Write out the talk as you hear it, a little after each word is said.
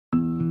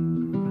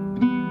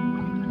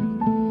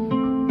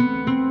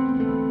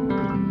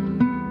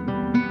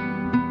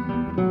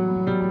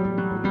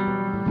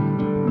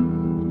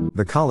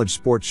The college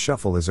sports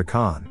shuffle is a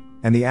con,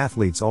 and the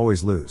athletes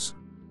always lose.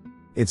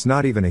 It's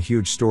not even a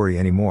huge story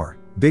anymore.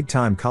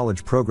 Big-time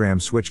college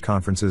programs switch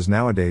conferences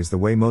nowadays the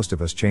way most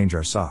of us change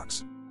our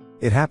socks.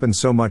 It happened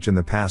so much in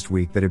the past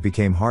week that it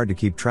became hard to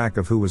keep track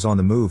of who was on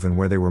the move and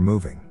where they were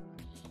moving.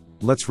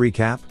 Let's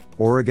recap.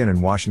 Oregon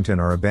and Washington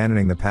are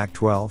abandoning the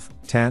Pac-12,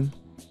 10,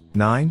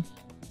 9,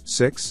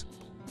 6,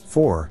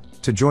 4,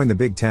 to join the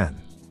Big Ten.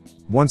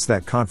 Once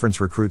that conference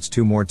recruits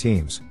 2 more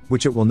teams,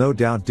 which it will no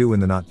doubt do in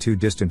the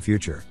not-too-distant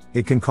future,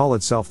 it can call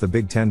itself the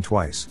Big Ten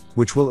twice,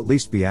 which will at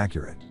least be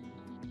accurate.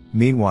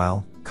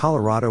 Meanwhile,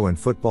 Colorado and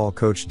football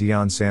coach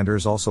Deion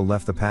Sanders also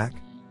left the Pac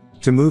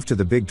to move to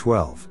the Big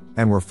 12,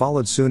 and were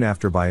followed soon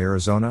after by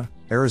Arizona,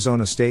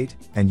 Arizona State,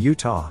 and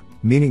Utah,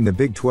 meaning the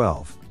Big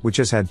 12, which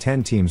has had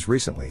 10 teams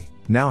recently,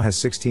 now has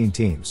 16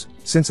 teams,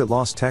 since it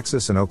lost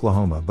Texas and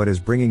Oklahoma but is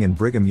bringing in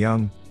Brigham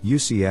Young,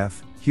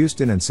 UCF,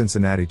 Houston and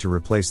Cincinnati to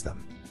replace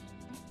them.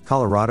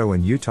 Colorado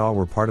and Utah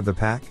were part of the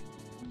Pac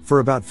for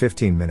about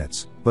 15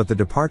 minutes, but the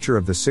departure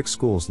of the 6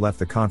 schools left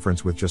the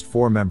conference with just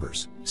 4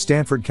 members: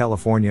 Stanford,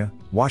 California,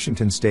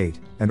 Washington State,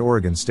 and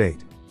Oregon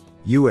State.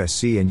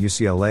 USC and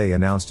UCLA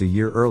announced a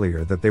year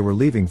earlier that they were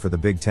leaving for the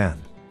Big Ten.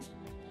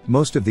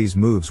 Most of these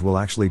moves will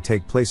actually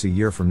take place a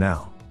year from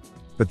now.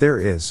 But there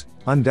is,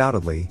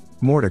 undoubtedly,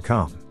 more to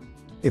come.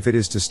 If it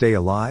is to stay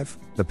alive,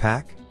 the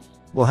Pac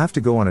will have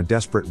to go on a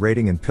desperate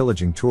raiding and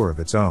pillaging tour of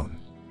its own.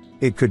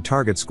 It could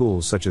target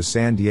schools such as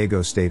San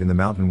Diego State in the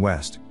Mountain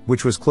West,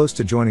 which was close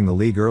to joining the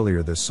league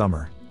earlier this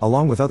summer,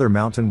 along with other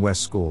Mountain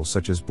West schools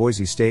such as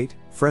Boise State,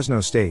 Fresno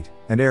State,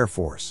 and Air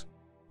Force.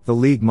 The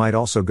league might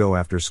also go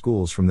after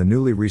schools from the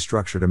newly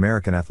restructured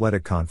American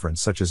Athletic Conference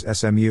such as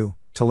SMU,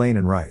 Tulane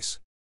and Rice.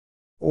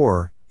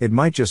 Or, it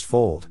might just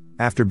fold,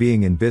 after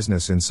being in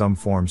business in some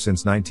form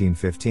since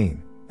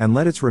 1915, and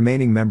let its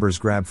remaining members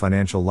grab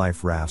financial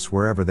life rafts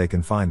wherever they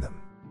can find them.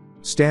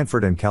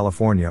 Stanford and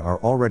California are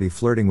already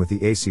flirting with the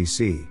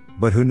ACC,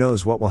 but who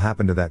knows what will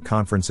happen to that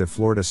conference if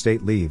Florida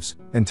State leaves,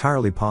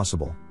 entirely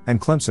possible,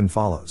 and Clemson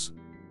follows.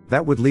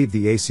 That would leave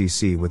the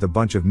ACC with a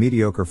bunch of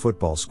mediocre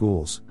football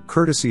schools,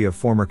 courtesy of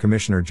former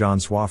Commissioner John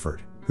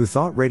Swofford, who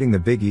thought raiding the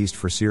Big East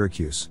for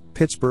Syracuse,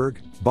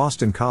 Pittsburgh,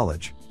 Boston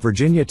College,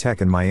 Virginia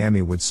Tech and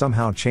Miami would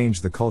somehow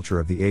change the culture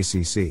of the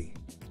ACC.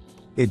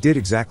 It did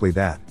exactly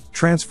that,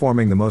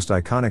 transforming the most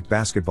iconic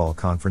basketball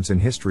conference in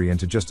history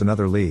into just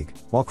another league,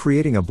 while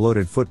creating a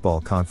bloated football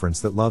conference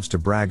that loves to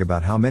brag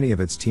about how many of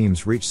its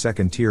teams reach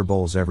second-tier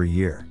bowls every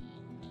year.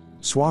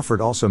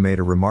 Swofford also made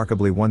a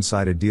remarkably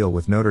one-sided deal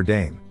with Notre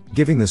Dame,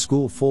 giving the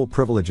school full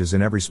privileges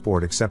in every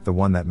sport except the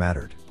one that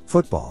mattered: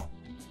 football.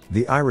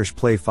 The Irish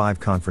play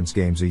 5 conference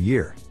games a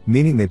year,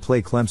 meaning they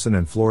play Clemson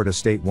and Florida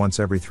State once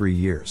every 3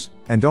 years,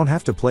 and don't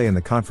have to play in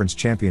the conference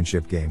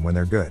championship game when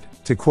they're good.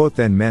 To quote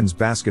then men's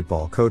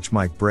basketball coach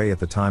Mike Bray at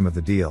the time of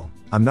the deal,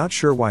 "I'm not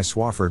sure why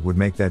Swofford would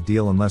make that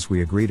deal unless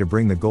we agree to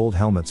bring the gold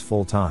helmets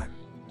full time."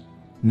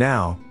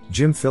 Now,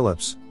 Jim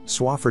Phillips,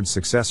 Swofford's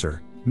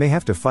successor, may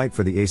have to fight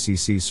for the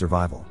ACC's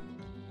survival.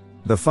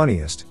 The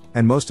funniest,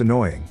 and most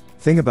annoying,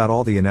 thing about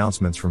all the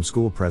announcements from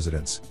school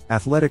presidents,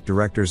 athletic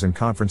directors and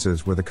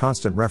conferences were the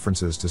constant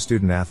references to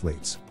student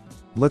athletes.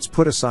 Let's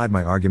put aside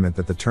my argument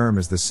that the term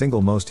is the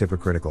single most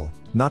hypocritical,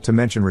 not to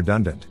mention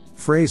redundant,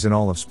 phrase in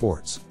all of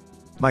sports.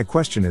 My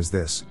question is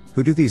this: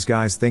 who do these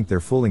guys think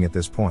they're fooling at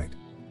this point?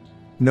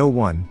 No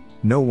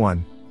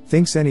one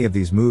thinks any of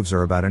these moves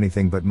are about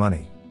anything but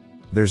money.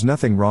 There's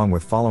nothing wrong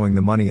with following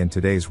the money in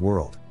today's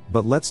world,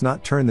 but let's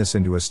not turn this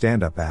into a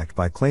stand-up act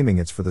by claiming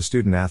it's for the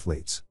student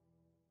athletes.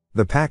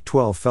 The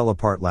Pac-12 fell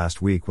apart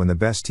last week when the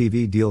best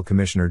TV deal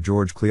Commissioner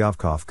George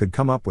Kliavkoff could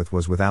come up with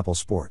was with Apple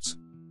Sports.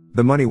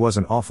 The money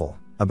wasn't awful,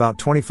 about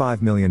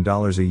 $25 million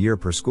a year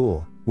per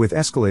school, with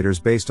escalators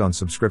based on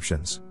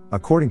subscriptions,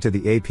 according to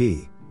the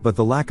AP, but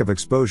the lack of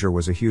exposure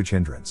was a huge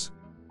hindrance.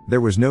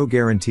 There was no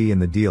guarantee in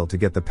the deal to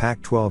get the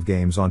Pac-12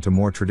 games onto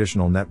more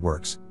traditional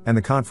networks, and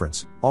the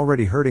conference,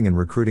 already hurting in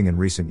recruiting in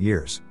recent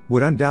years,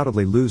 would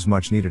undoubtedly lose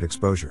much needed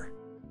exposure.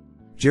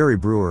 Jerry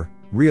Brewer,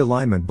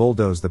 realignment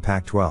bulldozed the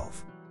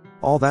Pac-12.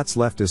 All that's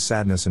left is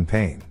sadness and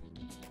pain.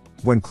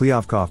 When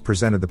Kliavkoff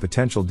presented the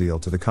potential deal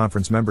to the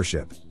conference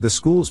membership, the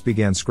schools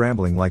began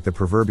scrambling like the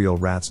proverbial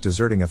rats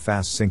deserting a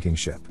fast-sinking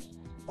ship.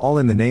 All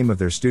in the name of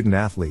their student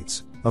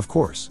athletes, of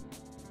course.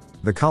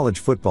 The college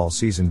football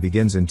season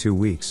begins in 2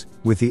 weeks,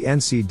 with the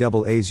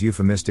NCAA's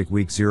euphemistic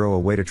Week 0 a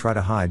way to try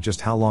to hide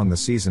just how long the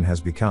season has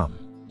become.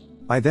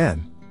 By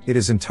then, it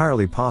is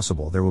entirely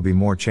possible there will be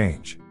more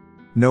change.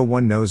 No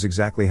one knows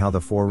exactly how the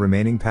 4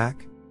 remaining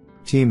Pac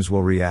teams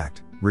will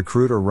react,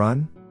 recruit or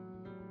run.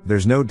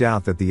 There's no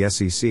doubt that the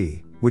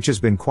SEC, which has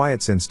been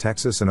quiet since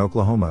Texas and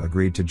Oklahoma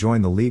agreed to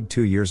join the league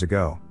 2 years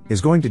ago,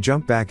 is going to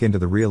jump back into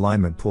the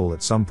realignment pool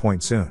at some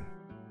point soon.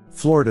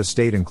 Florida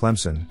State and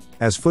Clemson,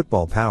 as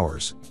football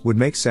powers, would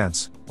make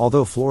sense,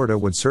 although Florida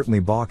would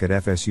certainly balk at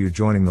FSU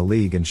joining the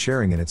league and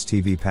sharing in its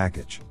TV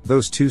package.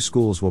 Those 2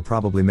 schools will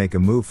probably make a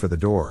move for the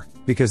door,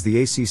 because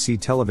the ACC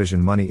television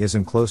money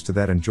isn't close to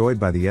that enjoyed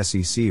by the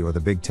SEC or the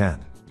Big Ten.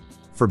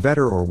 For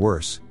better or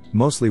worse,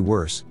 Mostly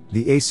worse,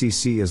 the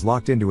ACC is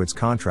locked into its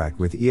contract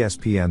with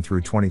ESPN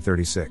through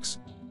 2036.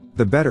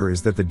 The better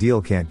is that the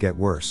deal can't get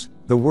worse,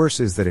 the worse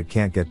is that it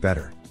can't get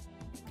better.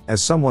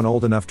 As someone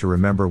old enough to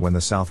remember when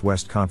the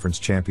Southwest Conference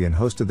champion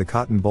hosted the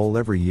Cotton Bowl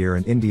every year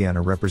and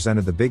Indiana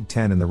represented the Big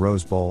Ten in the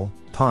Rose Bowl,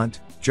 punt,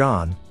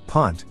 John,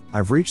 punt,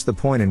 I've reached the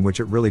point in which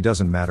it really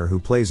doesn't matter who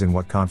plays in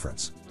what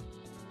conference.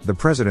 The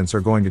presidents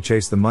are going to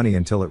chase the money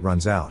until it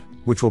runs out,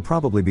 which will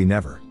probably be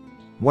never.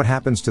 What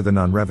happens to the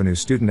non-revenue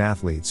student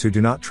athletes who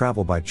do not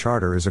travel by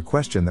charter is a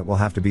question that will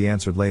have to be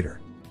answered later.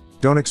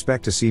 Don't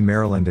expect to see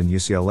Maryland and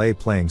UCLA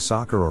playing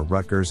soccer or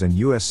Rutgers and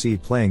USC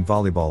playing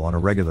volleyball on a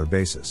regular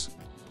basis.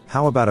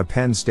 How about a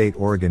Penn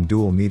State-Oregon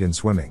dual meet in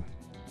swimming?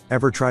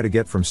 Ever try to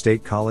get from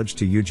State College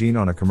to Eugene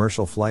on a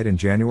commercial flight in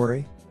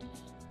January?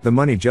 The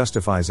money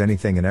justifies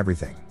anything and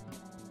everything.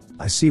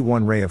 I see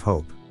one ray of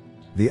hope.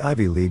 The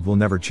Ivy League will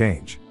never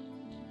change.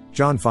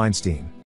 John Feinstein.